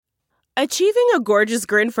Achieving a gorgeous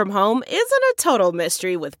grin from home isn't a total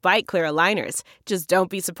mystery with Byte Clear aligners. Just don't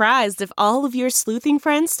be surprised if all of your sleuthing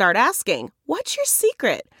friends start asking, "What's your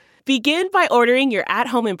secret?" Begin by ordering your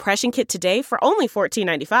at-home impression kit today for only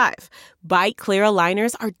 $14.95. Byte Clear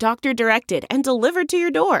aligners are doctor-directed and delivered to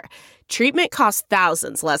your door. Treatment costs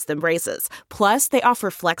thousands less than braces. Plus, they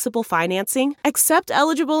offer flexible financing, accept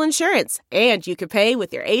eligible insurance, and you can pay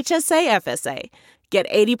with your HSA FSA. Get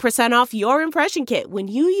 80% off your impression kit when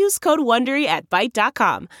you use code WONDERY at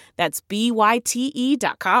Byte.com. That's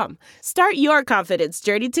BYTE.com. Start your confidence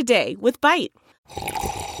journey today with Byte.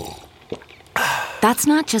 That's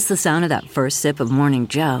not just the sound of that first sip of Morning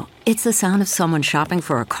Joe. It's the sound of someone shopping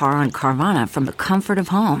for a car on Carvana from the comfort of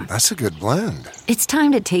home. That's a good blend. It's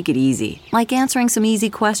time to take it easy, like answering some easy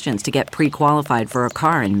questions to get pre-qualified for a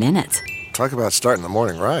car in minutes. Talk about starting the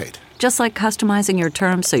morning right. Just like customizing your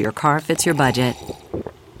terms so your car fits your budget.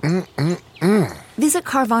 Visit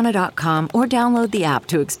Carvana.com or download the app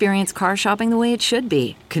to experience car shopping the way it should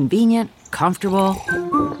be. Convenient, comfortable.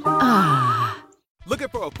 Looking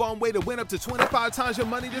for a fun way to win up to 25 times your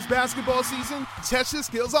money this basketball season? Test your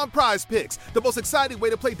skills on Prize Picks, the most exciting way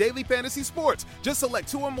to play daily fantasy sports. Just select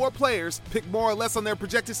 2 or more players, pick more or less on their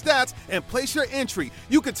projected stats, and place your entry.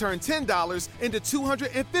 You can turn $10 into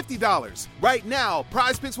 $250. Right now,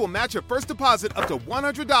 Prize Picks will match your first deposit up to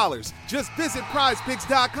 $100. Just visit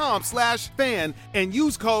prizepicks.com/fan and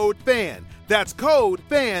use code FAN. That's code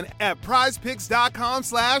FAN at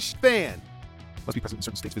prizepicks.com/fan. Must be present in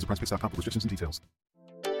certain states. Visit prizepicks.com for restrictions and details.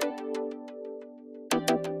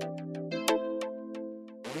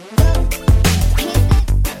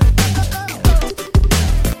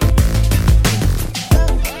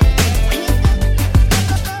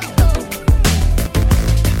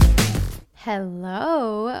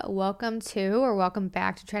 Hello, welcome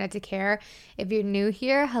back to Try Not to Care. If you're new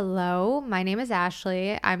here, hello, my name is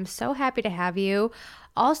Ashley. I'm so happy to have you.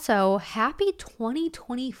 Also, happy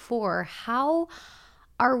 2024. How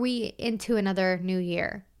are we into another new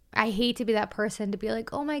year? I hate to be that person to be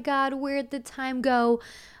like, oh my God, where'd the time go?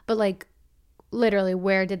 But like, literally,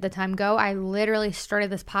 where did the time go? I literally started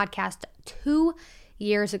this podcast 2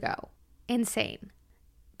 years ago. Insane.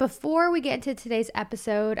 Before we get into today's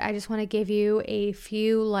episode, I just want to give you a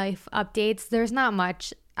few life updates. There's not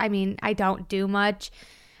much. I mean, I don't do much,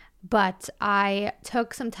 but I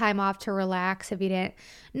took some time off to relax. If you didn't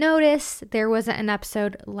notice, there wasn't an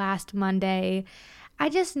episode last Monday. I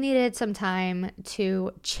just needed some time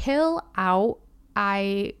to chill out.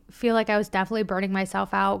 I feel like I was definitely burning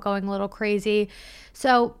myself out, going a little crazy.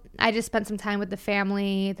 So I just spent some time with the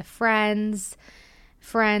family, the friends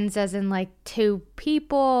as in like 2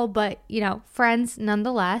 people, but friends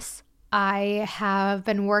nonetheless. I have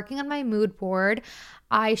been working on my mood board.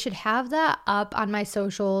 I should have that up on my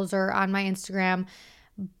socials or on my Instagram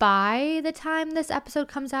by the time this episode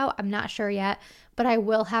comes out. I'm not sure yet, but I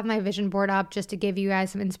will have my vision board up just to give you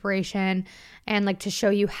guys some inspiration and like to show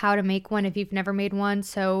you how to make one if you've never made one.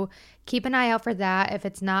 So keep an eye out for that if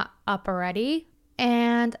it's not up already.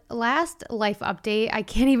 And last life update, I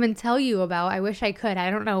can't even tell you about. I wish I could.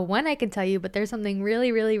 I don't know when I can tell you, but there's something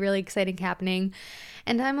really, really, really exciting happening.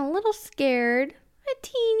 And I'm a little scared, a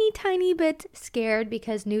teeny tiny bit scared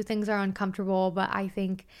because new things are uncomfortable, but I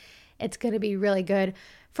think it's going to be really good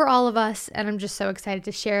for all of us. And I'm just so excited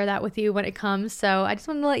to share that with you when it comes. So I just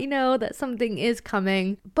wanted to let you know that something is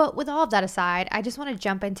coming. But with all of that aside, I just want to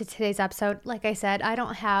jump into today's episode. Like I said, I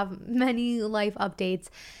don't have many life updates.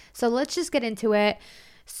 So let's just get into it.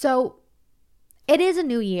 So it is a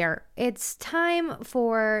new year. It's time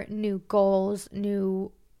for new goals,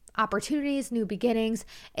 new opportunities, new beginnings.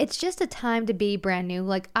 It's just a time to be brand new.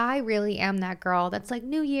 Like I really am that girl that's like,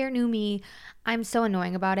 new year, new me. I'm so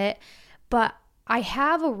annoying about it. But I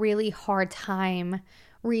have a really hard time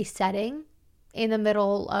resetting in the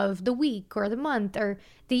middle of the week or the month or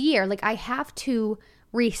the year. Like I have to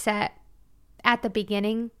reset at the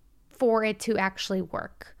beginning for it to actually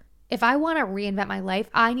work. If I want to reinvent my life,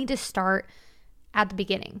 I need to start at the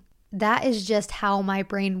beginning. That is just how my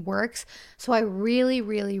brain works. So I really,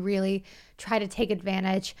 really, really try to take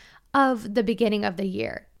advantage of the beginning of the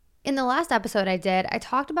year. In the last episode I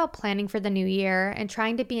talked about planning for the new year and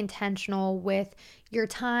trying to be intentional with your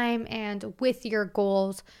time and with your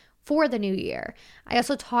goals for the new year. I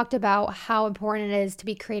also talked about how important it is to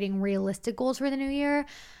be creating realistic goals for the new year.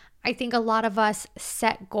 I think a lot of us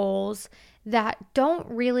set goals that don't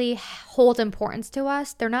really hold importance to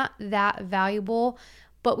us. They're not that valuable,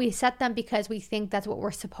 but we set them because we think that's what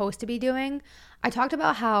we're supposed to be doing. I talked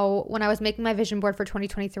about how when I was making my vision board for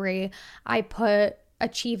 2023, I put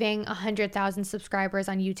achieving 100,000 subscribers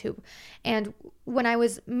on YouTube. And when I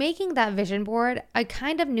was making that vision board, I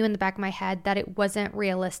kind of knew in the back of my head that it wasn't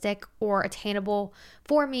realistic or attainable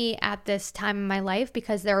for me at this time in my life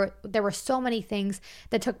because there were so many things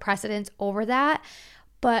that took precedence over that.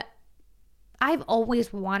 But I've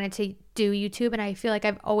always wanted to do YouTube, and I feel like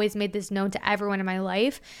I've always made this known to everyone in my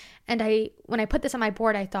life. And when I put this on my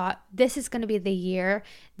board, I thought this is going to be the year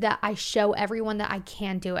that I show everyone that I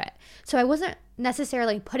can do it. So I wasn't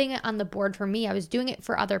necessarily putting it on the board for me. I was doing it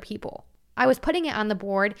for other people. I was putting it on the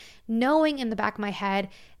board knowing in the back of my head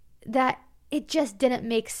that it just didn't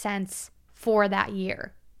make sense for that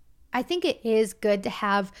year. I think it is good to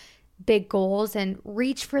have big goals and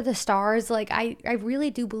reach for the stars. Like I really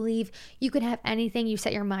do believe you can have anything you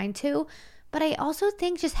set your mind to, but I also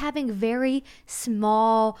think just having very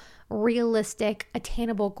small, realistic,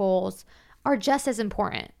 attainable goals are just as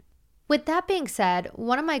important. With that being said,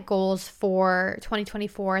 one of my goals for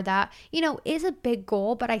 2024 that, is a big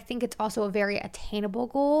goal, but I think it's also a very attainable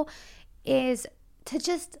goal, is to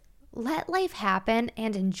just let life happen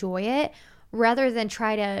and enjoy it rather than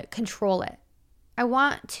try to control it. I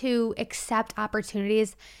want to accept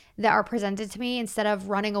opportunities that are presented to me instead of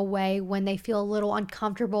running away when they feel a little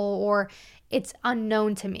uncomfortable or it's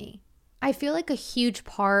unknown to me. I feel like a huge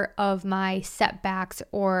part of my setbacks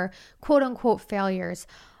or quote unquote failures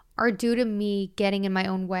are due to me getting in my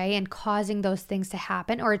own way and causing those things to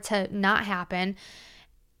happen or to not happen.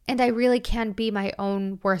 And I really can be my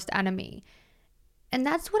own worst enemy. And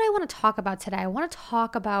that's what I want to talk about today. I want to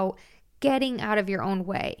talk about getting out of your own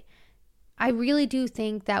way. I really do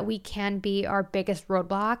think that we can be our biggest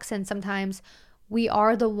roadblocks, and sometimes we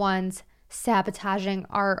are the ones sabotaging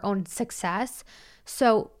our own success.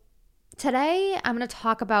 So today I'm going to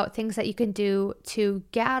talk about things that you can do to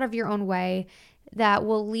get out of your own way that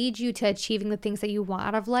will lead you to achieving the things that you want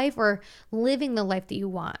out of life or living the life that you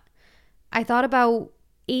want. I thought about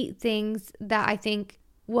 8 things that I think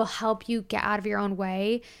will help you get out of your own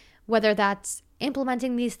way, whether that's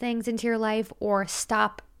implementing these things into your life or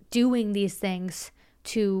stop doing these things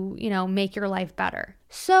to, make your life better.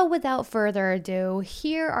 So without further ado,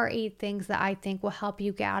 here are 8 things that I think will help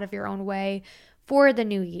you get out of your own way for the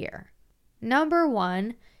new year. Number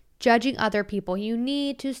 1, judging other people. You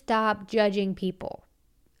need to stop judging people.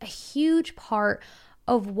 A huge part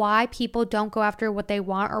of why people don't go after what they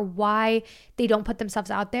want or why they don't put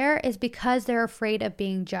themselves out there is because they're afraid of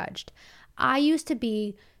being judged. I used to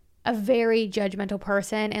be a very judgmental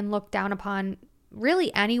person and look down upon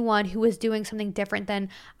really anyone who was doing something different than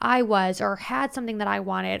I was or had something that I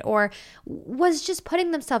wanted or was just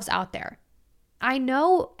putting themselves out there. I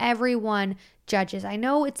know everyone judges. I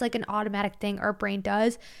know it's like an automatic thing our brain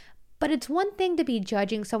does, but it's one thing to be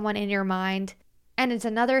judging someone in your mind, and it's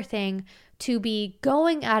another thing to be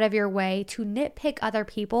going out of your way to nitpick other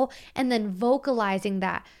people and then vocalizing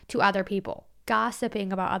that to other people,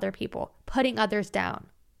 gossiping about other people, putting others down.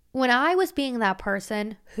 When I was being that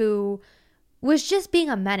person who was just being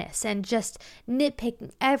a menace and just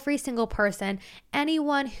nitpicking every single person,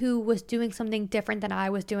 anyone who was doing something different than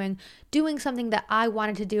I was doing something that I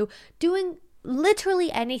wanted to do, doing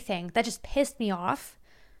literally anything that just pissed me off,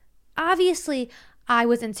 obviously I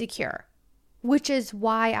was insecure, which is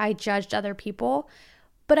why I judged other people.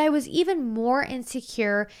 But I was even more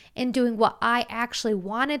insecure in doing what I actually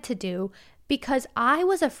wanted to do because I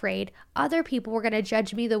was afraid other people were going to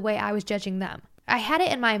judge me the way I was judging them. I had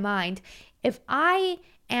it in my mind, if I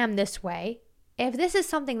am this way, if this is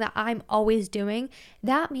something that I'm always doing,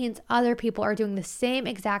 that means other people are doing the same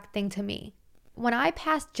exact thing to me. When I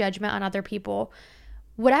passed judgment on other people,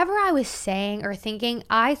 whatever I was saying or thinking,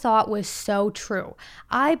 I thought was so true.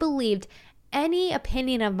 I believed any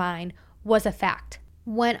opinion of mine was a fact.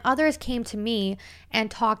 When others came to me and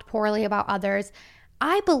talked poorly about others,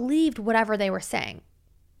 I believed whatever they were saying.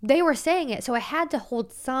 They were saying it, so it had to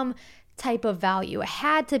hold some type of value. It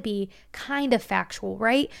had to be kind of factual,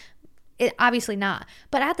 right? It obviously not.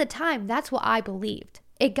 But at the time, that's what I believed.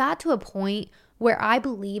 It got to a point where I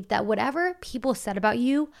believed that whatever people said about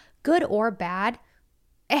you, good or bad,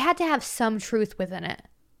 it had to have some truth within it,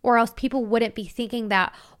 or else people wouldn't be thinking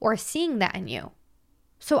that or seeing that in you.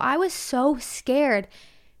 So I was so scared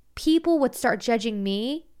people would start judging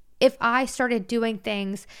me if I started doing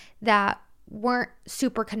things that weren't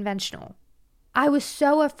super conventional. I was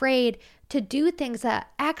so afraid to do things that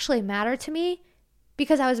actually mattered to me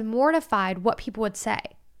because I was mortified what people would say.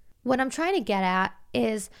 What I'm trying to get at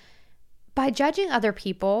is by judging other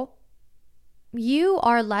people, you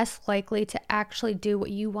are less likely to actually do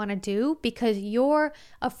what you want to do because you're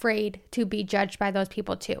afraid to be judged by those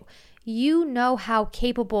people too. You know how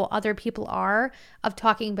capable other people are of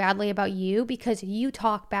talking badly about you because you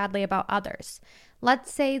talk badly about others.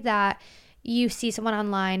 Let's say that you see someone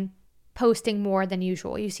online posting more than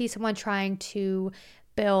usual. You see someone trying to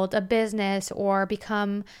build a business or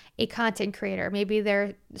become a content creator. Maybe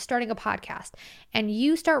they're starting a podcast and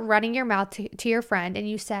you start running your mouth to your friend and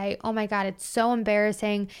you say, oh my God, it's so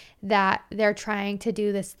embarrassing that they're trying to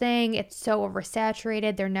do this thing. It's so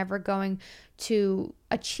oversaturated. They're never going to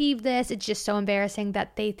achieve this. It's just so embarrassing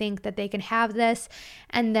that they think that they can have this.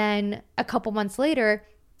 And then a couple months later,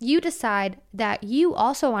 you decide that you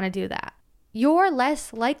also want to do that. You're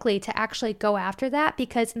less likely to actually go after that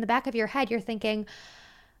because in the back of your head, you're thinking,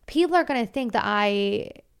 people are going to think that I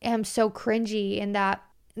am so cringy and that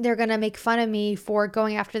they're going to make fun of me for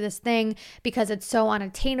going after this thing because it's so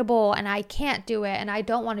unattainable and I can't do it and I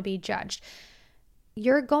don't want to be judged.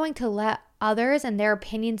 You're going to let others and their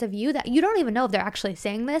opinions of you that you don't even know if they're actually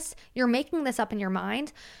saying this, you're making this up in your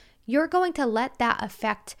mind. You're going to let that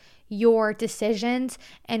affect your decisions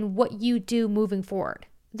and what you do moving forward.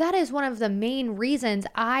 That is one of the main reasons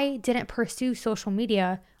I didn't pursue social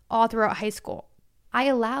media all throughout high school. I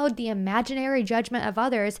allowed the imaginary judgment of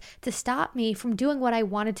others to stop me from doing what I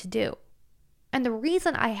wanted to do. And the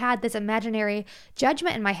reason I had this imaginary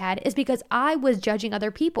judgment in my head is because I was judging other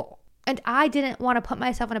people. And I didn't want to put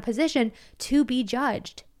myself in a position to be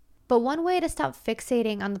judged. But one way to stop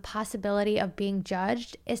fixating on the possibility of being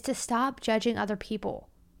judged is to stop judging other people.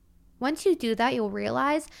 Once you do that, you'll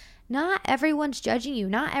realize not everyone's judging you.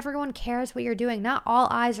 Not everyone cares what you're doing. Not all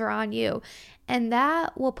eyes are on you. And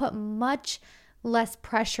that will put much less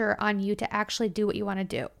pressure on you to actually do what you want to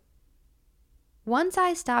do. Once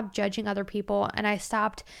I stopped judging other people and I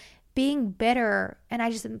stopped being bitter and I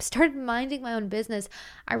just started minding my own business,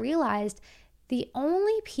 I realized the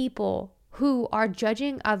only people who are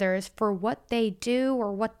judging others for what they do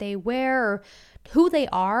or what they wear or who they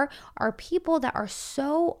are people that are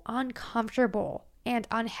so uncomfortable and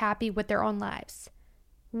unhappy with their own lives.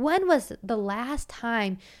 When was the last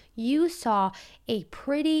time you saw a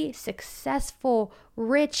pretty, successful,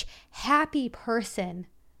 rich, happy person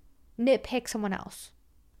nitpick someone else?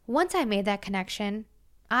 Once I made that connection,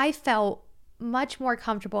 I felt much more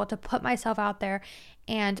comfortable to put myself out there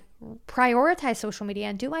and prioritize social media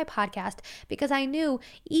and do my podcast because I knew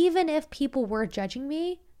even if people were judging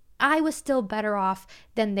me, I was still better off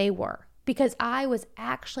than they were because I was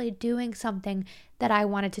actually doing something that I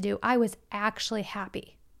wanted to do. I was actually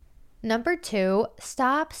happy. Number 2,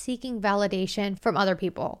 stop seeking validation from other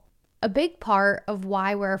people. A big part of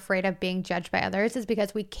why we're afraid of being judged by others is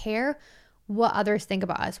because we care what others think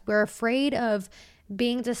about us. We're afraid of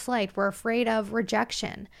being disliked. We're afraid of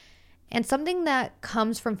rejection. And something that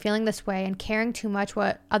comes from feeling this way and caring too much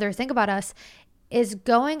what others think about us is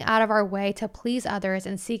going out of our way to please others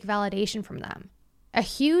and seek validation from them. A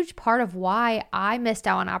huge part of why I missed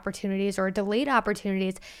out on opportunities or delayed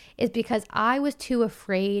opportunities is because I was too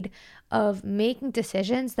afraid of making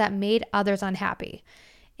decisions that made others unhappy.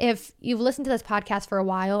 If you've listened to this podcast for a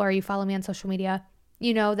while or you follow me on social media,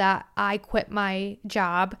 you know that I quit my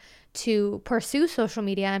job to pursue social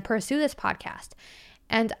media and pursue this podcast.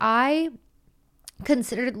 And I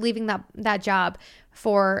considered leaving that job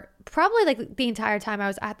for probably like the entire time I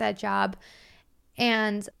was at that job.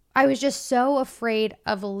 And I was just so afraid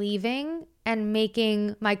of leaving and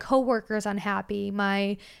making my coworkers unhappy,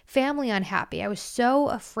 my family unhappy. I was so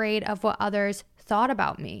afraid of what others thought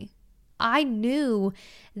about me. I knew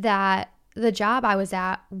that the job I was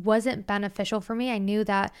at wasn't beneficial for me. I knew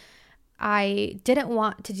that I didn't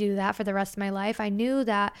want to do that for the rest of my life. I knew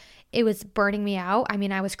that it was burning me out. I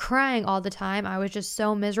mean, I was crying all the time. I was just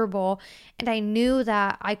so miserable. And I knew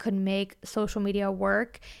that I could make social media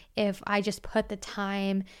work if I just put the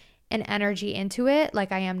time and energy into it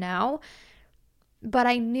like I am now. But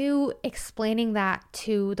I knew explaining that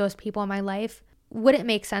to those people in my life wouldn't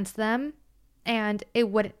make sense to them, and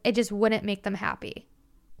it just wouldn't make them happy.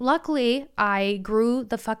 Luckily, I grew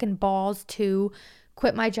the fucking balls to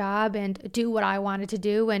quit my job and do what I wanted to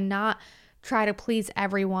do and not try to please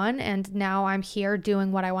everyone. And now I'm here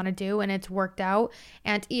doing what I want to do, and it's worked out.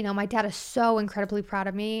 And, my dad is so incredibly proud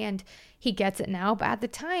of me and he gets it now. But at the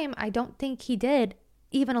time, I don't think he did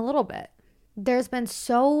even a little bit. There's been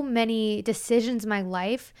so many decisions in my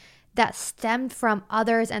life that stemmed from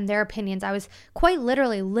others and their opinions. I was quite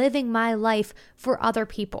literally living my life for other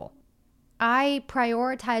people. I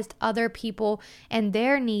prioritized other people and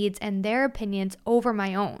their needs and their opinions over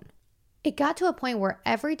my own. It got to a point where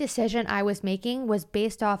every decision I was making was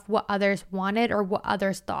based off what others wanted or what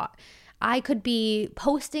others thought. I could be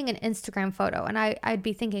posting an Instagram photo and I'd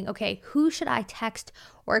be thinking, okay, who should I text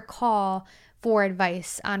or call for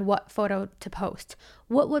advice on what photo to post?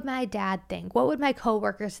 What would my dad think? What would my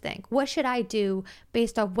coworkers think? What should I do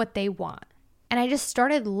based on what they want? And I just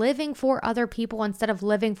started living for other people instead of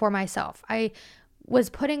living for myself. I was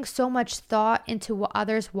putting so much thought into what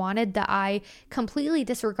others wanted that I completely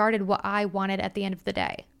disregarded what I wanted at the end of the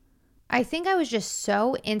day. I think I was just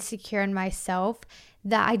so insecure in myself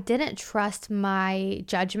that I didn't trust my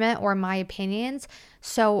judgment or my opinions,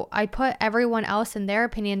 so I put everyone else and their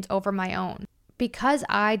opinions over my own. Because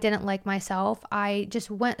I didn't like myself, I just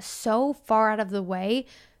went so far out of the way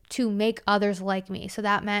to make others like me. So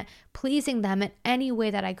that meant pleasing them in any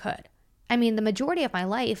way that I could. I mean, the majority of my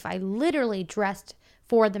life, I literally dressed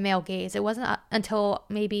for the male gaze. It wasn't until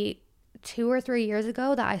maybe 2 or 3 years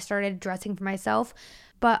ago that I started dressing for myself.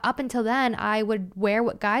 But up until then, I would wear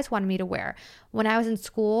what guys wanted me to wear. When I was in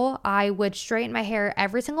school, I would straighten my hair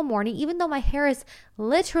every single morning. Even though my hair is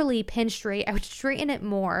literally pin straight, I would straighten it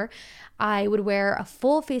more. I would wear a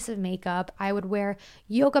full face of makeup. I would wear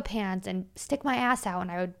yoga pants and stick my ass out,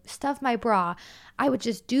 and I would stuff my bra. I would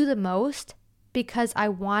just do the most because I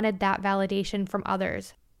wanted that validation from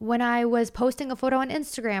others. When I was posting a photo on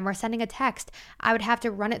Instagram or sending a text, I would have to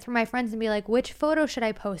run it through my friends and be like, which photo should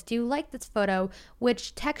I post? Do you like this photo?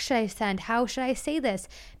 Which text should I send? How should I say this?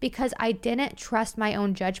 Because I didn't trust my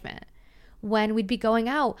own judgment. When we'd be going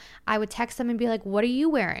out, I would text them and be like, what are you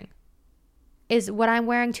wearing? Is what I'm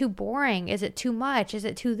wearing too boring? Is it too much? Is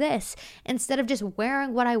it too this? Instead of just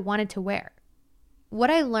wearing what I wanted to wear. What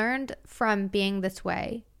I learned from being this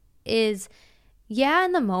way is, yeah,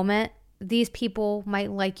 in the moment, these people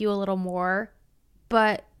might like you a little more,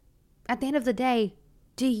 but at the end of the day,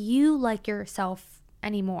 do you like yourself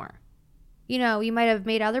anymore? You know, you might have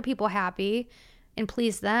made other people happy and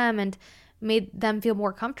pleased them and made them feel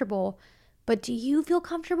more comfortable, but do you feel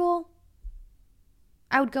comfortable?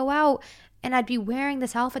 I would go out and I'd be wearing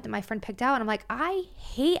this outfit that my friend picked out, and I'm like, I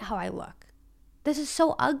hate how I look. This is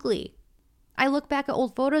so ugly. I look back at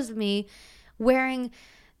old photos of me wearing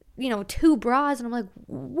 2 bras, and I'm like,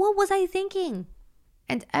 what was I thinking?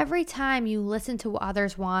 And every time you listen to what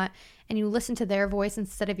others want and you listen to their voice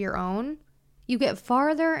instead of your own, you get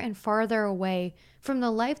farther and farther away from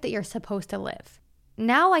the life that you're supposed to live.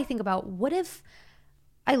 Now I think about, what if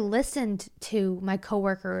I listened to my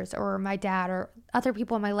coworkers or my dad or other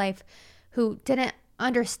people in my life who didn't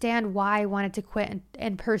understand why I wanted to quit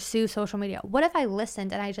and pursue social media? What if I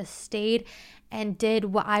listened and I just stayed and did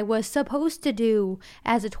what I was supposed to do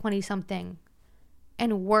as a 20-something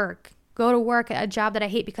and go to work at a job that I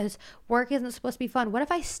hate because work isn't supposed to be fun? What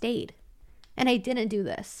if I stayed and I didn't do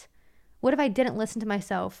this? What if I didn't listen to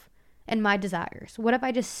myself and my desires? What if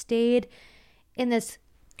I just stayed in this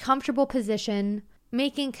comfortable position,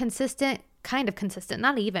 making consistent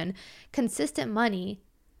money,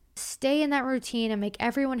 stay in that routine and make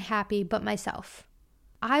everyone happy but myself?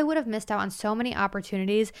 I would have missed out on so many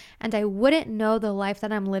opportunities, and I wouldn't know the life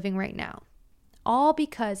that I'm living right now. All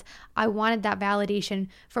because I wanted that validation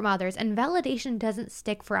from others, and validation doesn't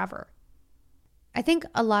stick forever. I think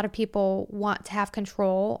a lot of people want to have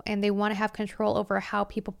control, and they want to have control over how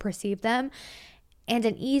people perceive them. And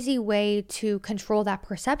an easy way to control that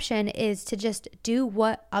perception is to just do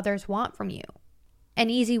what others want from you.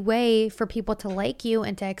 An easy way for people to like you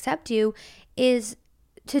and to accept you is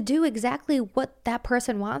to do exactly what that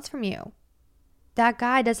person wants from you. That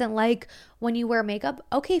guy doesn't like when you wear makeup.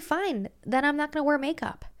 Okay, fine. Then I'm not going to wear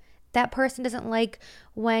makeup. That person doesn't like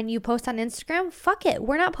when you post on Instagram. Fuck it.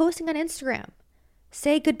 We're not posting on Instagram.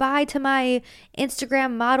 Say goodbye to my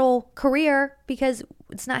Instagram model career because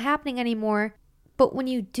it's not happening anymore. But when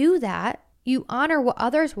you do that, you honor what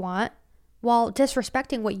others want while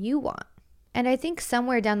disrespecting what you want. And I think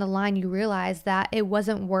somewhere down the line, you realize that it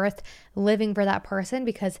wasn't worth living for that person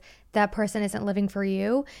because that person isn't living for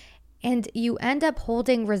you. And you end up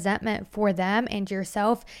holding resentment for them and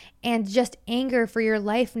yourself and just anger for your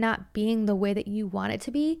life not being the way that you want it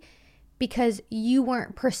to be because you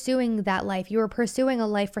weren't pursuing that life. You were pursuing a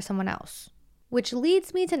life for someone else. Which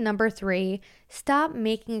leads me to number 3, stop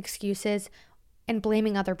making excuses and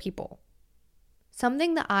blaming other people.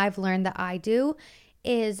 Something that I've learned that I do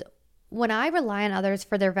is when I rely on others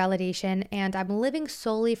for their validation and I'm living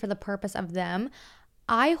solely for the purpose of them,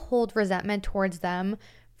 I hold resentment towards them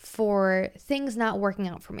for things not working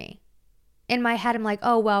out for me. In my head, I'm like,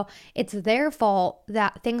 oh, well, it's their fault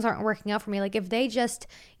that things aren't working out for me. Like if they just,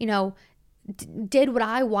 did what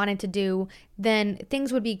I wanted to do, then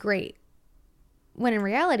things would be great. When in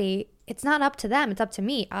reality, it's not up to them. It's up to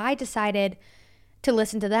me. I decided to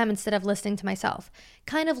listen to them instead of listening to myself.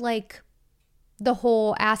 Kind of like the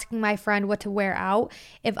whole asking my friend what to wear out.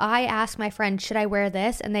 If I ask my friend, should I wear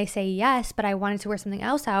this? And they say yes, but I wanted to wear something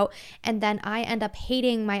else out. And then I end up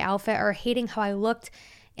hating my outfit or hating how I looked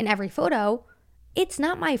in every photo. It's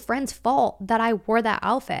not my friend's fault that I wore that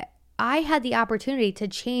outfit. I had the opportunity to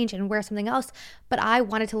change and wear something else, but I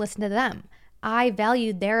wanted to listen to them. I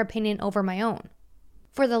valued their opinion over my own.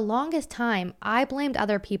 For the longest time, I blamed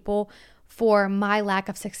other people for my lack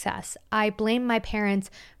of success. I blamed my parents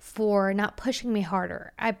for not pushing me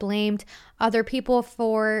harder. I blamed other people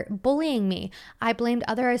for bullying me. I blamed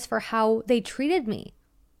others for how they treated me,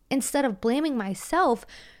 instead of blaming myself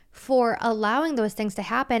for allowing those things to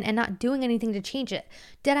happen and not doing anything to change it.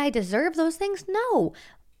 Did I deserve those things? No.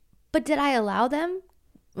 But did I allow them?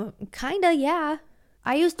 Kinda, yeah.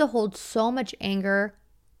 I used to hold so much anger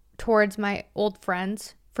towards my old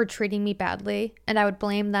friends for treating me badly, and I would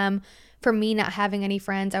blame them for me not having any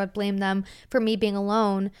friends. I would blame them for me being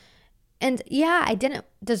alone. And yeah, I didn't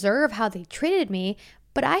deserve how they treated me,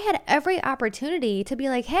 but I had every opportunity to be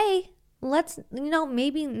like, hey, let's,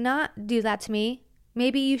 maybe not do that to me.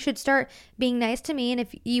 Maybe you should start being nice to me. And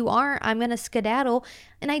if you aren't, I'm going to skedaddle.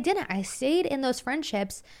 And I didn't. I stayed in those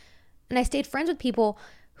friendships, and I stayed friends with people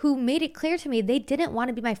who made it clear to me they didn't want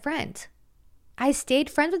to be my friend. I stayed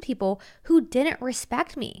friends with people who didn't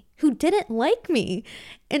respect me, who didn't like me.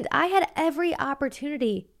 And I had every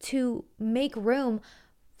opportunity to make room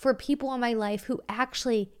for people in my life who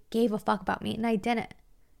actually gave a fuck about me, and I didn't.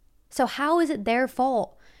 So how is it their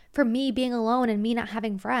fault for me being alone and me not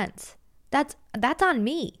having friends? That's on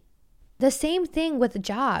me. The same thing with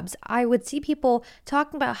jobs. I would see people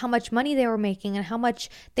talking about how much money they were making and how much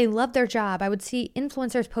they loved their job. I would see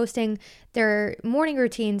influencers posting their morning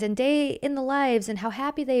routines and day in the lives and how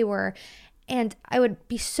happy they were. And I would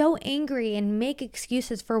be so angry and make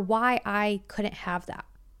excuses for why I couldn't have that.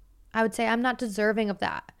 I would say, I'm not deserving of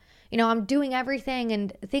that. I'm doing everything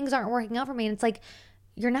and things aren't working out for me. And it's like,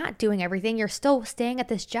 you're not doing everything. You're still staying at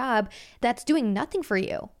this job that's doing nothing for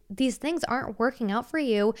you. These things aren't working out for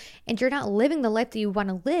you, and you're not living the life that you want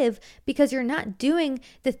to live because you're not doing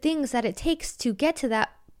the things that it takes to get to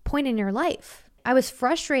that point in your life. I was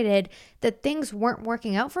frustrated that things weren't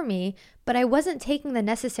working out for me, but I wasn't taking the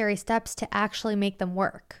necessary steps to actually make them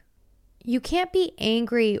work. You can't be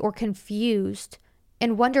angry or confused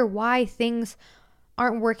and wonder why things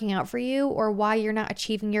aren't working out for you or why you're not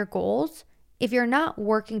achieving your goals if you're not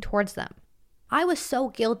working towards them. I was so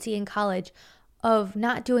guilty in college of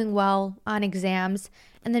not doing well on exams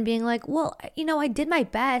and then being like, well, I did my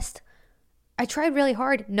best. I tried really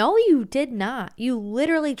hard. No, you did not. You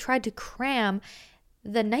literally tried to cram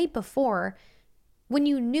the night before when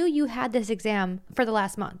you knew you had this exam for the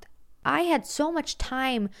last month. I had so much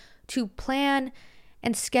time to plan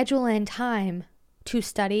and schedule in time to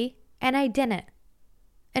study, and I didn't.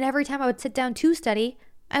 And every time I would sit down to study,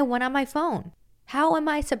 I went on my phone. How am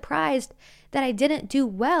I surprised that I didn't do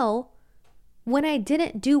well when I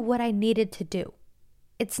didn't do what I needed to do?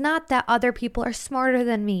 It's not that other people are smarter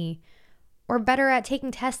than me or better at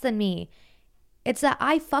taking tests than me. It's that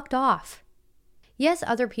I fucked off. Yes,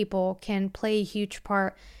 other people can play a huge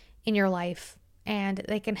part in your life and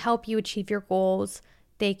they can help you achieve your goals.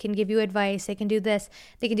 They can give you advice. They can do this.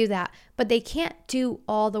 They can do that. But they can't do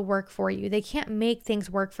all the work for you. They can't make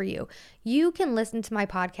things work for you. You can listen to my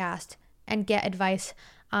podcast and get advice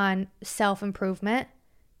on self-improvement.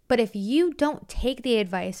 But if you don't take the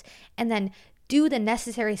advice and then do the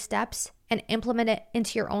necessary steps and implement it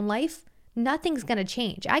into your own life, nothing's going to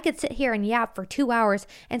change. I could sit here and yap for 2 hours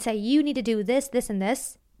and say, you need to do this, this, and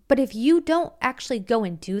this. But if you don't actually go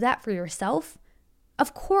and do that for yourself,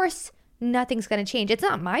 of course, nothing's going to change. It's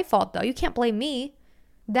not my fault, though. You can't blame me.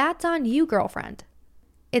 That's on you, girlfriend.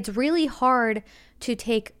 It's really hard to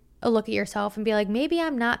take a look at yourself and be like, maybe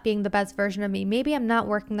I'm not being the best version of me. Maybe I'm not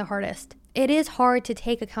working the hardest. It is hard to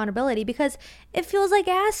take accountability because it feels like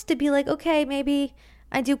ass to be like, okay, maybe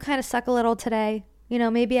I do kind of suck a little today.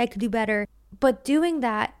 Maybe I could do better. But doing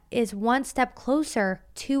that is one step closer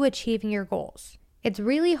to achieving your goals. It's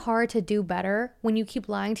really hard to do better when you keep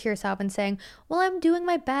lying to yourself and saying, well, I'm doing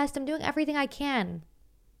my best. I'm doing everything I can.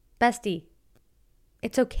 Bestie,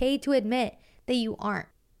 it's okay to admit that you aren't.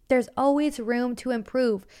 There's always room to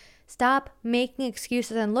improve. Stop making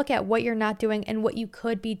excuses and look at what you're not doing and what you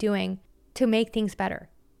could be doing to make things better.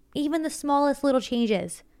 Even the smallest little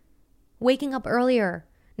changes. Waking up earlier,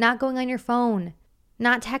 not going on your phone,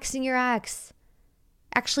 not texting your ex,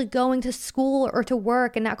 actually going to school or to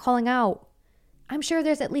work and not calling out. I'm sure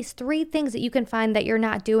there's at least 3 things that you can find that you're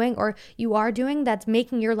not doing or you are doing that's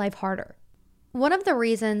making your life harder. One of the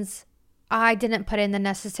reasons I didn't put in the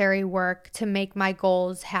necessary work to make my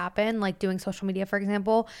goals happen, like doing social media, for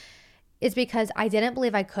example, is because I didn't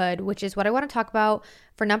believe I could, which is what I want to talk about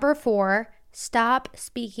for number 4. Stop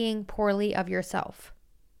speaking poorly of yourself.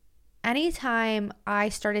 Anytime I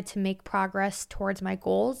started to make progress towards my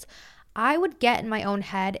goals, I would get in my own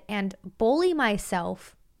head and bully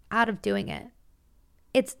myself out of doing it.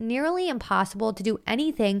 It's nearly impossible to do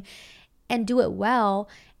anything and do it well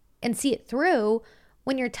and see it through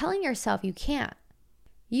when you're telling yourself you can't.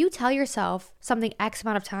 You tell yourself something X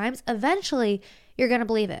amount of times, eventually you're going to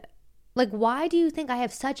believe it. Like, why do you think I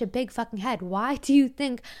have such a big fucking head? Why do you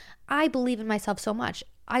think I believe in myself so much?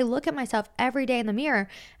 I look at myself every day in the mirror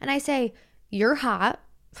and I say, you're hot,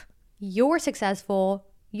 you're successful,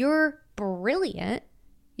 you're brilliant,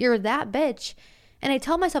 you're that bitch. And I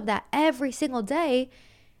tell myself that every single day.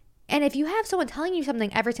 And if you have someone telling you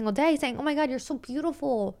something every single day saying, oh my God, you're so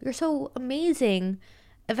beautiful, you're so amazing,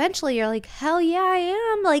 eventually you're like, hell yeah, I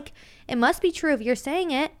am. Like, it must be true if you're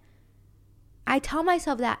saying it. I tell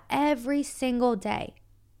myself that every single day.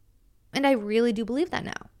 And I really do believe that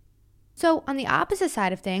now. So on the opposite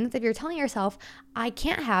side of things, if you're telling yourself, I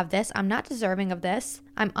can't have this, I'm not deserving of this,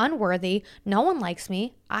 I'm unworthy, no one likes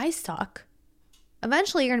me, I suck.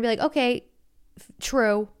 Eventually you're going to be like, okay,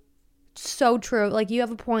 true, so true, like you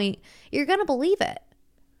have a point. You're going to believe it.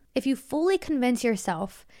 If you fully convince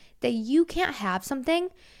yourself that you can't have something,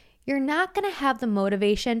 you're not going to have the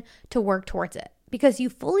motivation to work towards it because you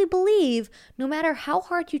fully believe no matter how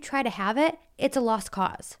hard you try to have it, it's a lost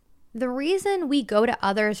cause. The reason we go to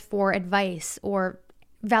others for advice or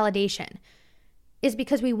validation is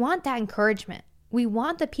because we want that encouragement. We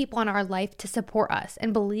want the people in our life to support us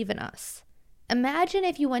and believe in us. Imagine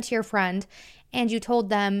if you went to your friend and you told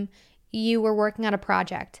them you were working on a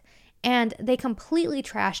project and they completely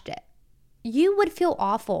trashed it. You would feel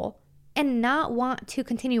awful and not want to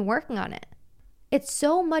continue working on it. It's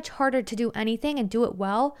so much harder to do anything and do it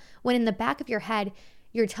well when in the back of your head,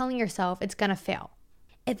 you're telling yourself it's going to fail.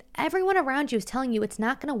 If everyone around you is telling you it's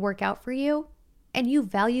not going to work out for you and you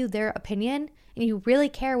value their opinion and you really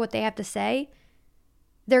care what they have to say,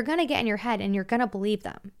 they're going to get in your head and you're going to believe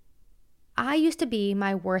them. I used to be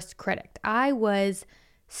my worst critic. I was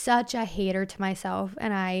such a hater to myself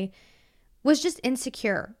and I was just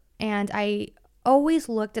insecure and I always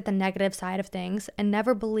looked at the negative side of things and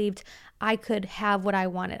never believed I could have what I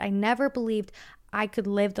wanted. I never believed I could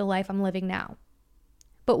live the life I'm living now.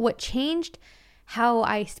 But what changed how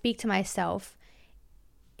I speak to myself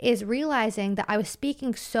is realizing that I was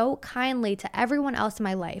speaking so kindly to everyone else in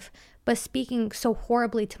my life, but speaking so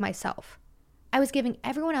horribly to myself. I was giving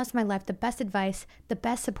everyone else in my life the best advice, the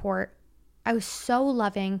best support. I was so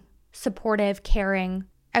loving, supportive, caring.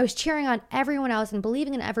 I was cheering on everyone else and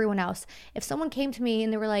believing in everyone else. If someone came to me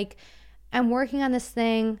and they were like, I'm working on this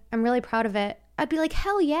thing, I'm really proud of it, I'd be like,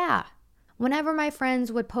 hell yeah. Whenever my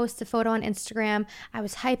friends would post a photo on Instagram, I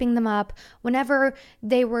was hyping them up. Whenever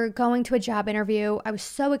they were going to a job interview, I was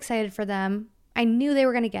so excited for them. I knew they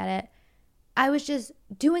were going to get it. I was just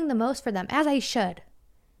doing the most for them, as I should.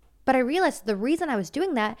 But I realized the reason I was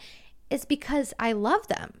doing that is because I love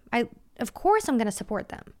them. Of course I'm going to support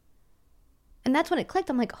them. And that's when it clicked.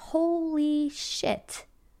 I'm like, holy shit.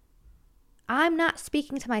 I'm not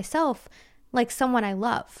speaking to myself like someone I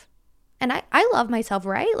love. And I love myself,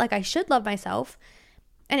 right? Like I should love myself.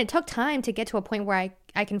 And it took time to get to a point where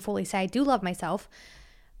I can fully say I do love myself.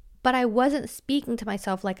 But I wasn't speaking to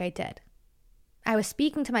myself like I did. I was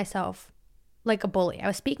speaking to myself like a bully. I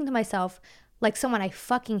was speaking to myself like someone I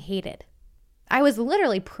fucking hated. I was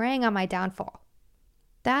literally preying on my downfall.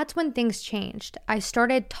 That's when things changed. I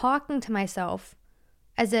started talking to myself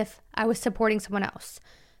as if I was supporting someone else.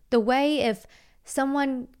 The way if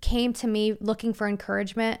someone came to me looking for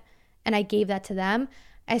encouragement and I gave that to them,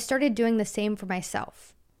 I started doing the same for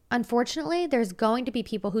myself. Unfortunately, there's going to be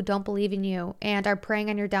people who don't believe in you and are preying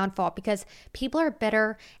on your downfall because people are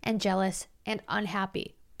bitter and jealous and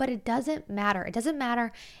unhappy. But it doesn't matter. It doesn't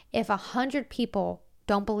matter if 100 people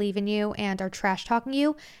don't believe in you and are trash talking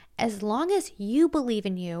you. As long as you believe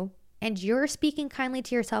in you and you're speaking kindly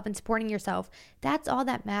to yourself and supporting yourself, that's all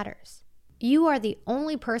that matters. You are the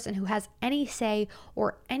only person who has any say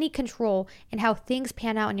or any control in how things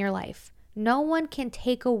pan out in your life. No one can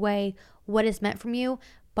take away what is meant from you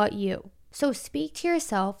but you. So speak to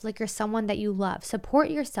yourself like you're someone that you love. Support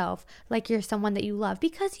yourself like you're someone that you love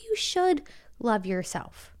because you should love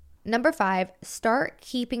yourself. Number 5, start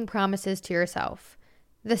keeping promises to yourself.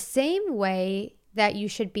 The same way that you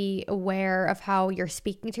should be aware of how you're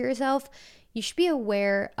speaking to yourself, you should be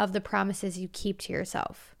aware of the promises you keep to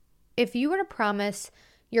yourself. If you were to promise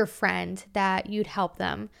your friend that you'd help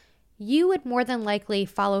them, you would more than likely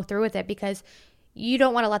follow through with it because you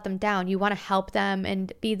don't want to let them down. You want to help them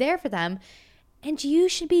and be there for them. And you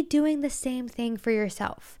should be doing the same thing for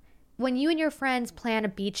yourself. When you and your friends plan a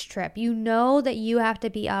beach trip, you know that you have to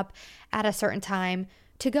be up at a certain time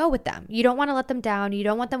to go with them. You don't want to let them down. You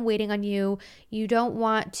don't want them waiting on you. You don't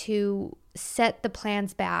want to set the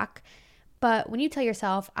plans back. But when you tell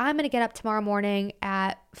yourself, I'm going to get up tomorrow morning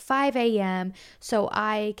at 5 a.m. so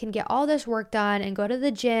I can get all this work done and go to the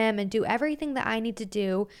gym and do everything that I need to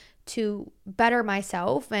do to better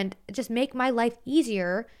myself and just make my life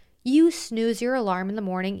easier, you snooze your alarm in the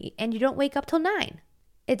morning and you don't wake up till 9.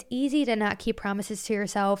 It's easy to not keep promises to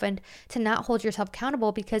yourself and to not hold yourself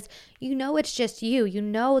accountable because you know it's just you. You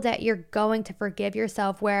know that you're going to forgive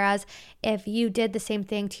yourself. Whereas if you did the same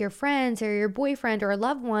thing to your friends or your boyfriend or a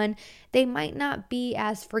loved one, they might not be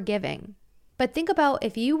as forgiving. But think about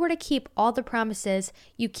if you were to keep all the promises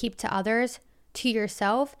you keep to others, to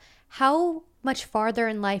yourself, how much farther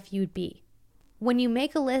in life you'd be. When you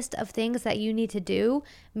make a list of things that you need to do,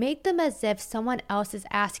 make them as if someone else is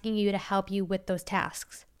asking you to help you with those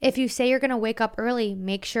tasks. If you say you're going to wake up early,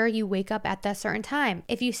 make sure you wake up at that certain time.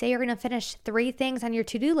 If you say you're going to finish 3 things on your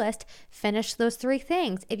to-do list, finish those 3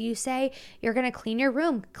 things. If you say you're going to clean your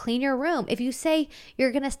room, clean your room. If you say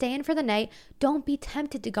you're going to stay in for the night, don't be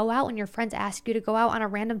tempted to go out when your friends ask you to go out on a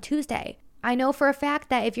random Tuesday. I know for a fact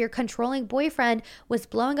that if your controlling boyfriend was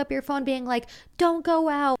blowing up your phone being like, don't go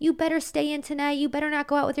out, you better stay in tonight, you better not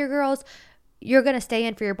go out with your girls, you're going to stay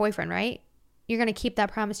in for your boyfriend, right? You're going to keep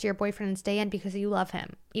that promise to your boyfriend and stay in because you love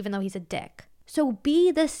him, even though he's a dick. So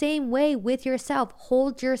be the same way with yourself.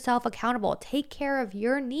 Hold yourself accountable. Take care of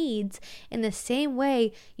your needs in the same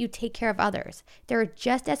way you take care of others. They're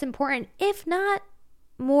just as important, if not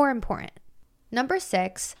more important. Number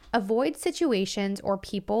 6, avoid situations or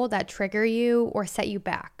people that trigger you or set you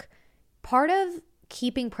back. Part of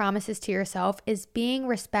keeping promises to yourself is being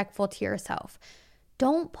respectful to yourself.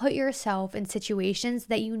 Don't put yourself in situations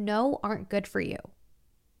that you know aren't good for you.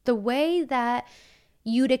 The way that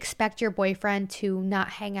you'd expect your boyfriend to not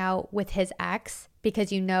hang out with his ex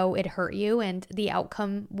because you know it hurt you and the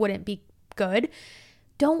outcome wouldn't be good,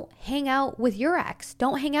 don't hang out with your ex.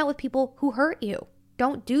 Don't hang out with people who hurt you.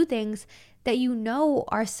 Don't do things that you know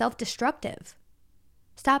are self-destructive.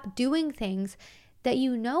 Stop doing things that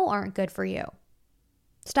you know aren't good for you.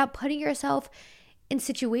 Stop putting yourself in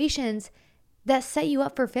situations that set you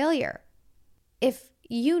up for failure. If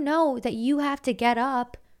you know that you have to get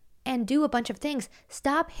up and do a bunch of things,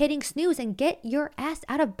 stop hitting snooze and get your ass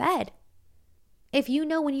out of bed. If you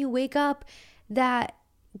know when you wake up that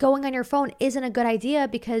going on your phone isn't a good idea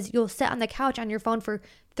because you'll sit on the couch on your phone for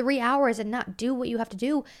 3 hours and not do what you have to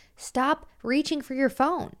do, stop reaching for your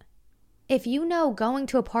phone. If you know going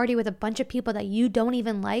to a party with a bunch of people that you don't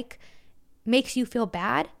even like makes you feel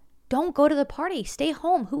bad, don't go to the party. Stay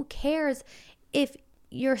home. Who cares if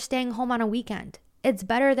you're staying home on a weekend? It's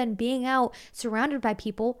better than being out surrounded by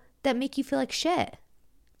people that make you feel like shit.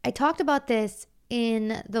 I talked about this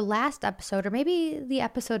in the last episode, or maybe the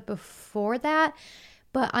episode before that.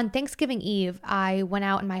 But on Thanksgiving Eve, I went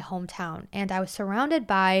out in my hometown and I was surrounded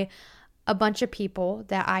by a bunch of people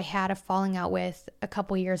that I had a falling out with a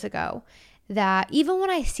couple years ago that even when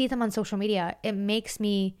I see them on social media, it makes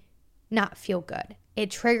me not feel good.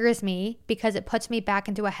 It triggers me because it puts me back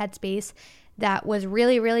into a headspace that was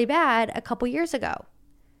really, really bad a couple years ago.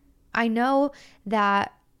 I know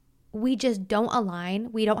that we just don't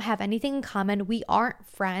align. We don't have anything in common. We aren't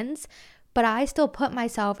friends. But I still put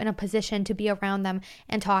myself in a position to be around them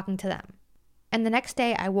and talking to them. And the next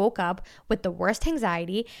day I woke up with the worst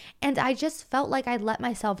anxiety and I just felt like I let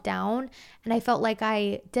myself down and I felt like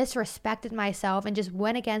I disrespected myself and just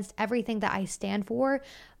went against everything that I stand for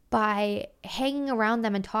by hanging around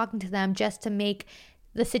them and talking to them just to make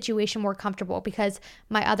the situation more comfortable because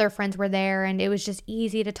my other friends were there and it was just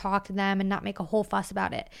easy to talk to them and not make a whole fuss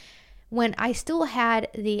about it when I still had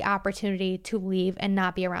the opportunity to leave and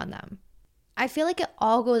not be around them. I feel like it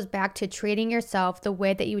all goes back to treating yourself the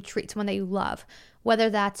way that you would treat someone that you love, whether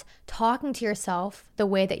that's talking to yourself the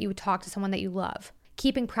way that you would talk to someone that you love,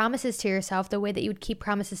 keeping promises to yourself the way that you would keep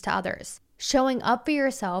promises to others, showing up for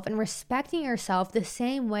yourself and respecting yourself the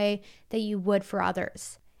same way that you would for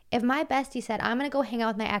others. If my bestie said, I'm going to go hang out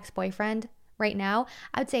with my ex-boyfriend right now,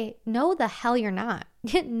 I would say, no, the hell you're not.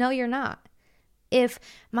 No, you're not. If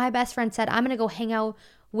my best friend said, I'm going to go hang out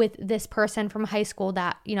with this person from high school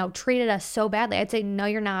that, treated us so badly, I'd say, no,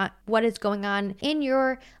 you're not. What is going on in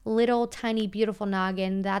your little, tiny, beautiful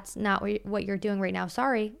noggin? That's not what you're doing right now.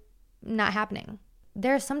 Sorry, not happening.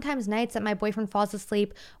 There are sometimes nights that my boyfriend falls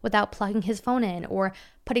asleep without plugging his phone in or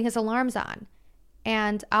putting his alarms on.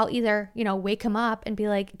 And I'll either, wake him up and be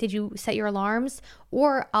like, did you set your alarms?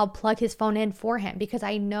 Or I'll plug his phone in for him because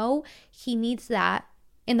I know he needs that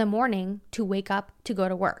in the morning to wake up to go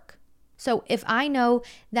to work. So if I know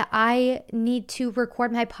that I need to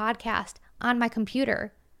record my podcast on my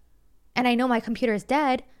computer and I know my computer is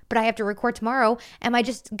dead, but I have to record tomorrow, am I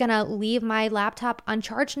just gonna leave my laptop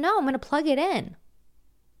uncharged? No, I'm gonna plug it in.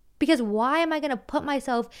 Because why am I gonna put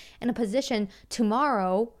myself in a position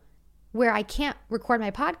tomorrow where I can't record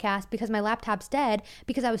my podcast because my laptop's dead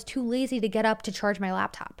because I was too lazy to get up to charge my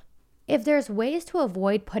laptop? If there's ways to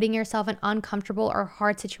avoid putting yourself in uncomfortable or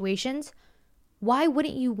hard situations, why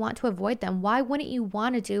wouldn't you want to avoid them? Why wouldn't you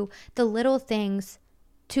want to do the little things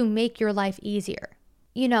to make your life easier?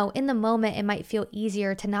 You know, in the moment, it might feel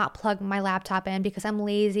easier to not plug my laptop in because I'm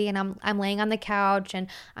lazy and I'm laying on the couch and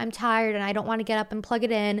I'm tired and I don't want to get up and plug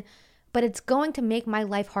it in, but it's going to make my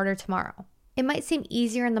life harder tomorrow. It might seem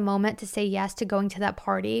easier in the moment to say yes to going to that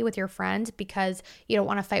party with your friend because you don't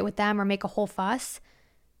want to fight with them or make a whole fuss.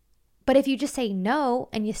 But if you just say no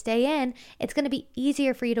and you stay in, it's going to be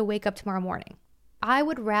easier for you to wake up tomorrow morning. I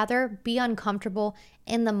would rather be uncomfortable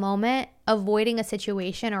in the moment, avoiding a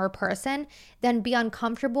situation or a person, than be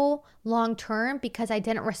uncomfortable long term because I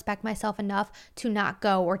didn't respect myself enough to not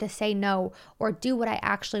go or to say no or do what I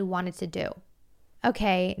actually wanted to do.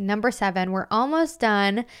 Okay, number 7, we're almost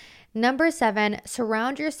done. Number 7,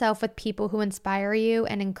 surround yourself with people who inspire you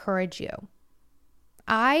and encourage you.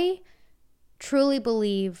 I truly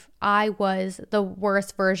believe I was the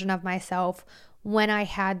worst version of myself when I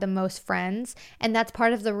had the most friends. And that's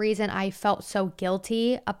part of the reason I felt so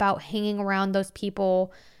guilty about hanging around those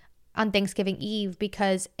people on Thanksgiving Eve,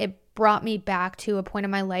 because it brought me back to a point in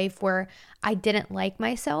my life where I didn't like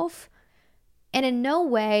myself. And in no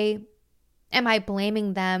way am I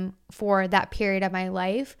blaming them for that period of my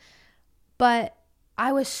life, but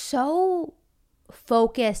I was so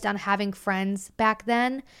focused on having friends back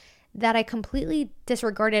then that I completely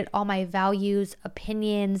disregarded all my values,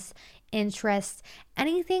 opinions, interests,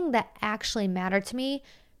 anything that actually mattered to me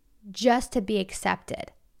just to be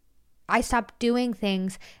accepted. I stopped doing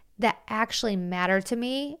things that actually mattered to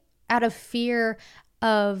me out of fear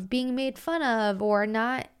of being made fun of or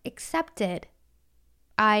not accepted.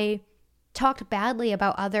 I talked badly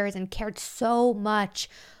about others and cared so much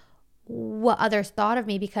what others thought of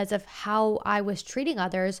me because of how I was treating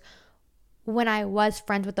others when I was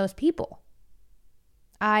friends with those people.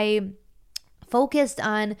 I focused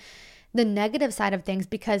on the negative side of things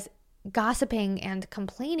because gossiping and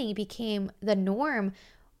complaining became the norm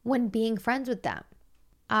when being friends with them.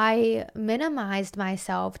 I minimized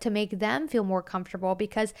myself to make them feel more comfortable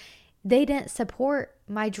because they didn't support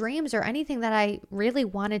my dreams or anything that I really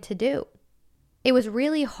wanted to do. It was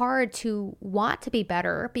really hard to want to be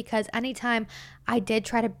better because anytime I did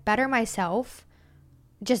try to better myself,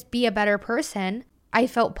 just be a better person, I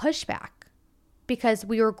felt pushback because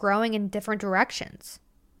we were growing in different directions.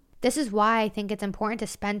 This is why I think it's important to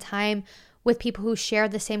spend time with people who share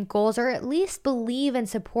the same goals or at least believe and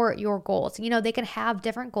support your goals. You know, they can have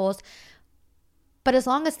different goals, but as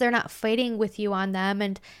long as they're not fighting with you on them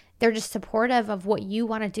and they're just supportive of what you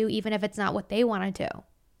want to do, even if it's not what they want to do.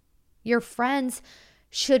 Your friends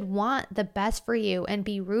should want the best for you and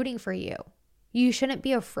be rooting for you. You shouldn't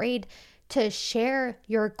be afraid to share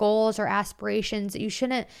your goals or aspirations. You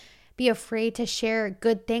shouldn't be afraid to share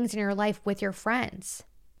good things in your life with your friends.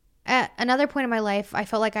 At another point in my life, I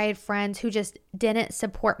felt like I had friends who just didn't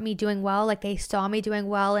support me doing well. Like they saw me doing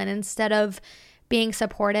well, and instead of being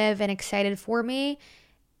supportive and excited for me,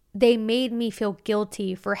 they made me feel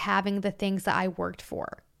guilty for having the things that I worked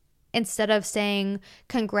for. Instead of saying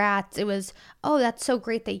congrats, it was, oh, that's so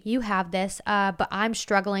great that you have this, but I'm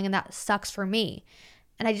struggling and that sucks for me.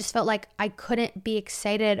 And I just felt like I couldn't be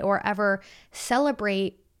excited or ever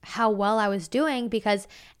celebrate how well I was doing because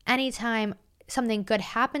anytime something good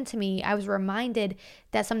happened to me, I was reminded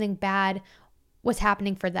that something bad was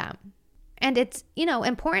happening for them. And it's,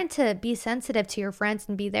 important to be sensitive to your friends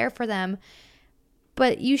and be there for them,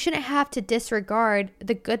 but you shouldn't have to disregard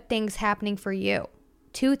the good things happening for you.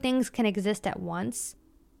 Two things can exist at once,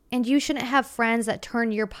 and you shouldn't have friends that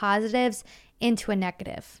turn your positives into a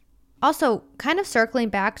negative. Also, kind of circling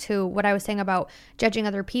back to what I was saying about judging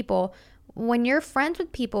other people, when you're friends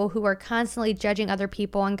with people who are constantly judging other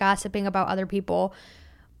people and gossiping about other people,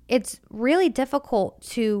 it's really difficult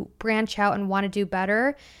to branch out and want to do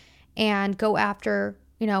better and go after,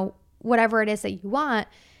 whatever it is that you want.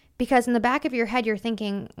 Because in the back of your head, you're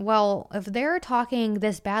thinking, well, if they're talking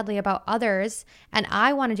this badly about others and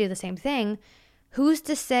I want to do the same thing, who's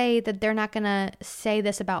to say that they're not going to say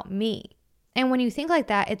this about me? And when you think like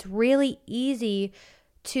that, it's really easy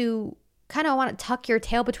to kind of want to tuck your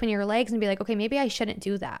tail between your legs and be like, okay, maybe I shouldn't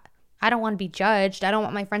do that. I don't want to be judged. I don't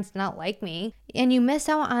want my friends to not like me. And you miss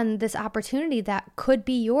out on this opportunity that could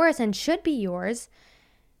be yours and should be yours.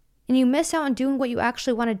 And you miss out on doing what you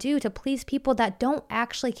actually want to do to please people that don't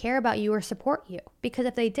actually care about you or support you. Because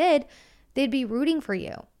if they did, they'd be rooting for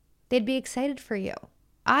you. They'd be excited for you.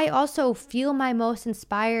 I also feel my most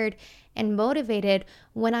inspired and motivated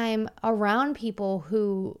when I'm around people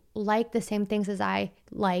who like the same things as I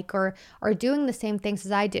like or are doing the same things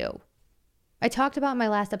as I do. I talked about in my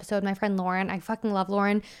last episode, my friend Lauren. I fucking love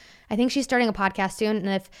Lauren. I think she's starting a podcast soon. And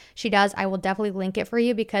if she does, I will definitely link it for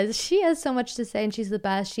you because she has so much to say and she's the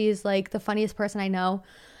best. She's like the funniest person I know.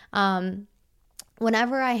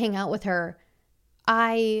 Whenever I hang out with her,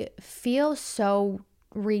 I feel so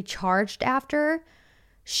recharged after.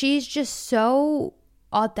 She's just so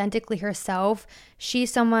authentically herself.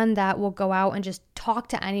 She's someone that will go out and just talk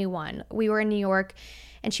to anyone. We were in New York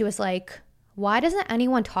and she was like, why doesn't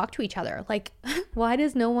anyone talk to each other? Like, why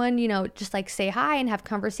does no one, just like say hi and have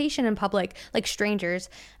conversation in public like strangers?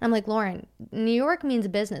 And I'm like, Lauren, New York means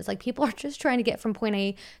business. Like people are just trying to get from point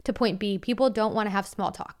A to point B. People don't want to have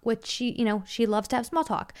small talk, which she loves to have small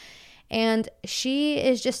talk. And she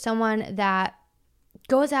is just someone that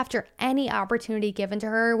goes after any opportunity given to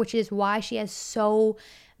her, which is why she has so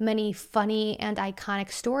many funny and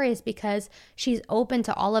iconic stories because she's open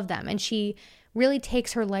to all of them. And she really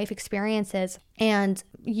takes her life experiences and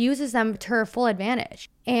uses them to her full advantage.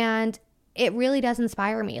 And it really does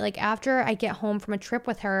inspire me. Like after I get home from a trip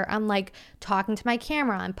with her, I'm like talking to my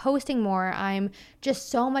camera, I'm posting more, I'm just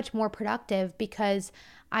so much more productive because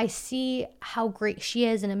I see how great she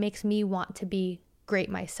is and it makes me want to be great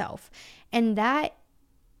myself. And that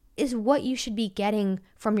is what you should be getting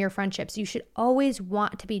from your friendships. You should always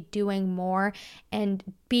want to be doing more and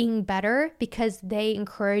being better because they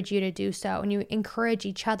encourage you to do so and you encourage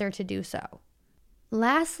each other to do so.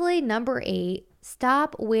 Lastly, number 8,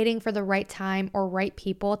 stop waiting for the right time or right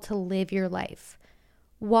people to live your life.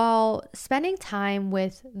 While spending time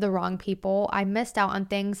with the wrong people, I missed out on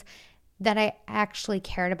things that I actually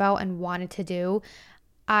cared about and wanted to do.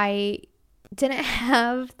 I didn't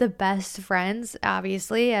have the best friends,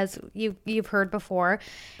 obviously, as you've heard before,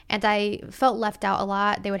 and I felt left out a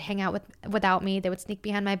lot. They would hang out without me. They would sneak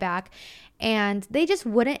behind my back, and they just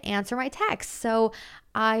wouldn't answer my texts. So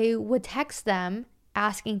I would text them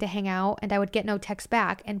asking to hang out, and I would get no text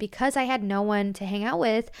back. And because I had no one to hang out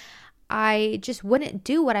with, I just wouldn't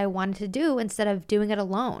do what I wanted to do instead of doing it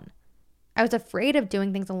alone. I was afraid of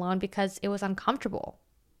doing things alone because it was uncomfortable.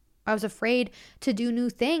 I was afraid to do new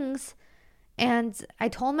things. And I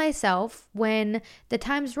told myself when the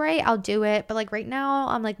time's right, I'll do it. But like right now,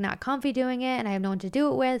 I'm like not comfy doing it and I have no one to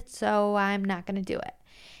do it with. So I'm not going to do it.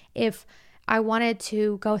 If I wanted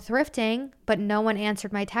to go thrifting, but no one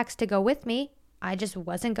answered my text to go with me, I just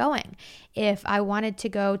wasn't going. If I wanted to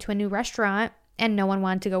go to a new restaurant and no one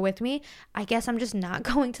wanted to go with me, I guess I'm just not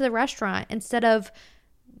going to the restaurant instead of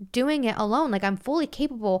doing it alone. Like I'm fully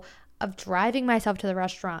capable of driving myself to the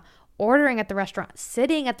restaurant, ordering at the restaurant,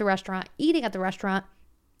 sitting at the restaurant, eating at the restaurant.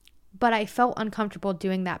 But I felt uncomfortable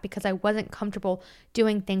doing that because I wasn't comfortable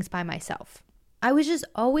doing things by myself. I was just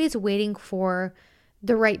always waiting for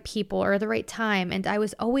the right people or the right time. And I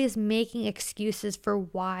was always making excuses for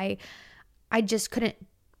why I just couldn't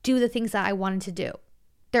do the things that I wanted to do.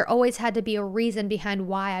 There always had to be a reason behind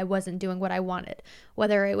why I wasn't doing what I wanted,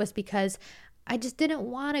 whether it was because I just didn't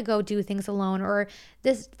want to go do things alone, or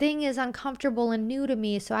this thing is uncomfortable and new to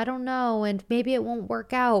me, so I don't know, and maybe it won't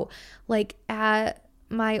work out. Like at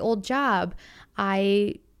my old job,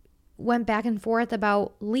 I went back and forth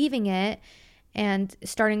about leaving it and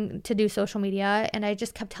starting to do social media, and I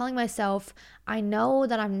just kept telling myself, I know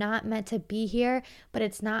that I'm not meant to be here, but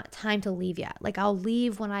it's not time to leave yet. Like I'll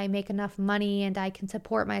leave when I make enough money and I can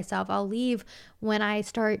support myself. I'll leave when I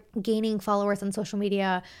start gaining followers on social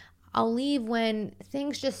media. I'll leave when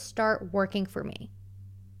things just start working for me.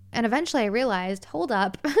 And eventually I realized, hold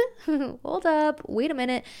up, wait a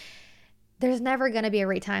minute. There's never going to be a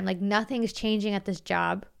right time. Like nothing's changing at this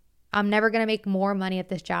job. I'm never going to make more money at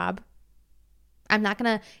this job. I'm not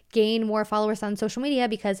going to gain more followers on social media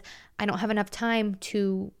because I don't have enough time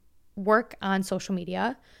to work on social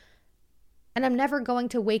media. And I'm never going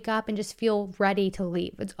to wake up and just feel ready to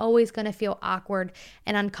leave. It's always going to feel awkward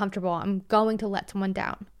and uncomfortable. I'm going to let someone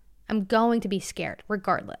down. I'm going to be scared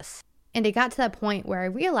regardless. And it got to that point where I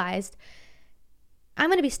realized I'm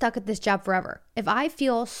going to be stuck at this job forever. If I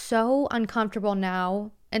feel so uncomfortable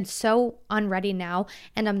now and so unready now,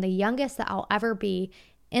 and I'm the youngest that I'll ever be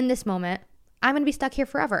in this moment, I'm going to be stuck here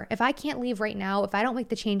forever. If I can't leave right now, if I don't make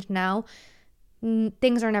the change now,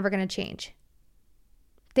 things are never going to change.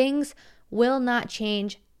 Things will not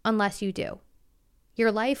change unless you do.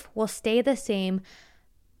 Your life will stay the same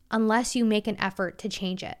unless you make an effort to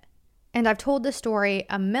change it. And I've told this story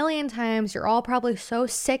a million times. You're all probably so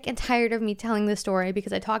sick and tired of me telling this story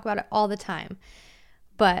because I talk about it all the time.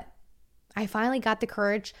 But I finally got the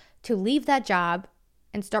courage to leave that job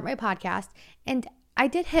and start my podcast. And I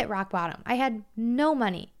did hit rock bottom. I had no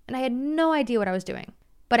money and I had no idea what I was doing,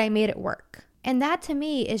 but I made it work. And that to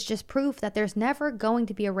me is just proof that there's never going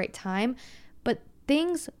to be a right time, but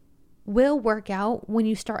things will work out when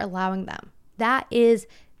you start allowing them. That is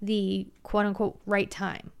the quote unquote right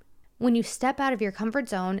time. When you step out of your comfort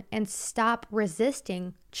zone and stop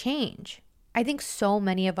resisting change. I think so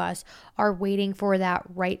many of us are waiting for that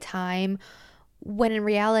right time when in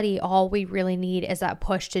reality, all we really need is that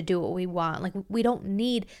push to do what we want. Like, we don't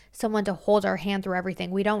need someone to hold our hand through everything.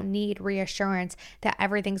 We don't need reassurance that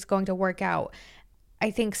everything's going to work out. I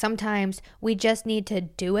think sometimes we just need to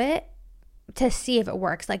do it to see if it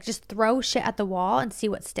works. Like, just throw shit at the wall and see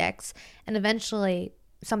what sticks. And eventually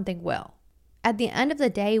something will. At the end of the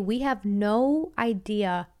day, we have no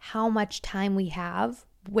idea how much time we have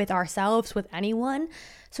with ourselves, with anyone.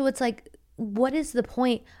 So it's like, what is the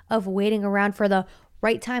point of waiting around for the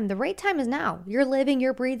right time? The right time is now. You're living,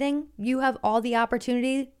 you're breathing. You have all the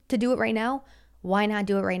opportunity to do it right now. Why not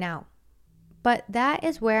do it right now? But that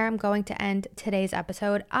is where I'm going to end today's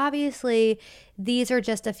episode. Obviously, these are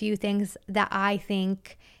just a few things that I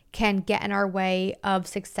think can get in our way of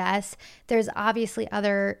success. There's obviously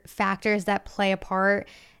other factors that play a part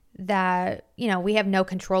that, we have no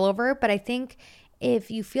control over. But I think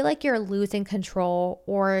if you feel like you're losing control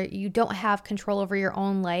or you don't have control over your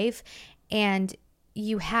own life and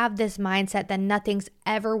you have this mindset that nothing's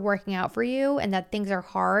ever working out for you and that things are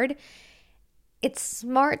hard, it's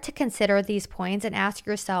smart to consider these points and ask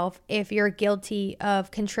yourself if you're guilty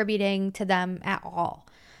of contributing to them at all.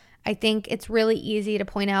 I think it's really easy to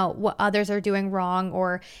point out what others are doing wrong,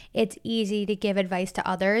 or it's easy to give advice to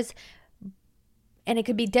others. And it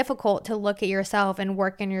could be difficult to look at yourself and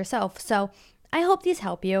work on yourself. So I hope these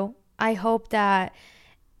help you. I hope that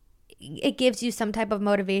it gives you some type of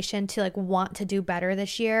motivation to want to do better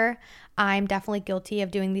this year. I'm definitely guilty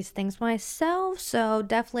of doing these things myself. So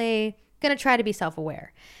definitely going to try to be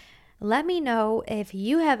self-aware. Let me know if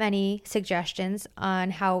you have any suggestions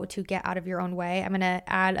on how to get out of your own way. I'm going to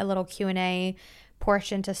add a little Q&A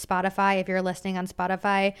portion to Spotify. If you're listening on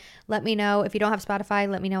Spotify, let me know. If you don't have Spotify,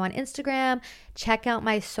 let me know on Instagram. Check out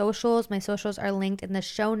my socials. My socials are linked in the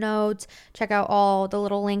show notes. Check out all the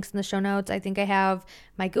little links in the show notes. I think I have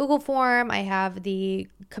my Google form. I have the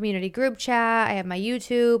community group chat. I have my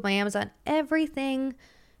YouTube, my Amazon. Everything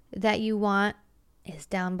that you want is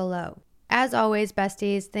down below. As always,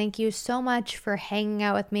 besties, thank you so much for hanging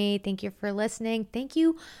out with me. Thank you for listening. Thank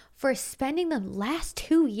you for spending the last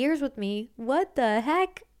 2 years with me. What the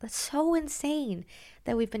heck? That's so insane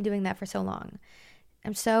that we've been doing that for so long.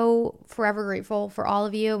 I'm so forever grateful for all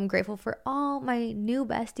of you. I'm grateful for all my new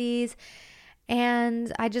besties.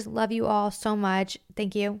 And I just love you all so much.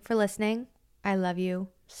 Thank you for listening. I love you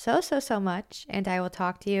so, so, so much. And I will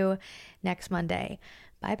talk to you next Monday.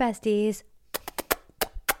 Bye, besties.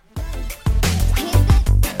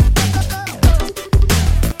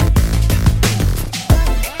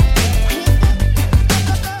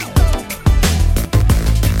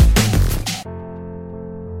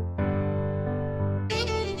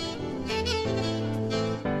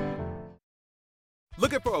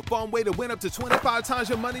 Looking for a fun way to win up to 25 times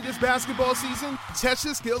your money this basketball season? Test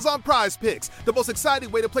your skills on Prize Picks, the most exciting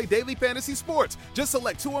way to play daily fantasy sports. Just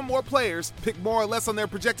select 2 or more players, pick more or less on their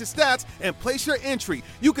projected stats, and place your entry.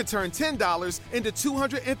 You could turn $10 into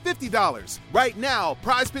 $250. Right now,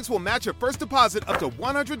 Prize Picks will match your first deposit up to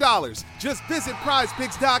 $100. Just visit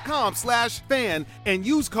prizepicks.com/fan and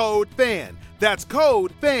use code FAN. That's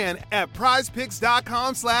code FAN at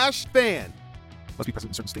prizepicks.com/fan. Must be present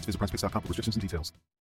in certain states. Visit prizepicks.com for restrictions and details.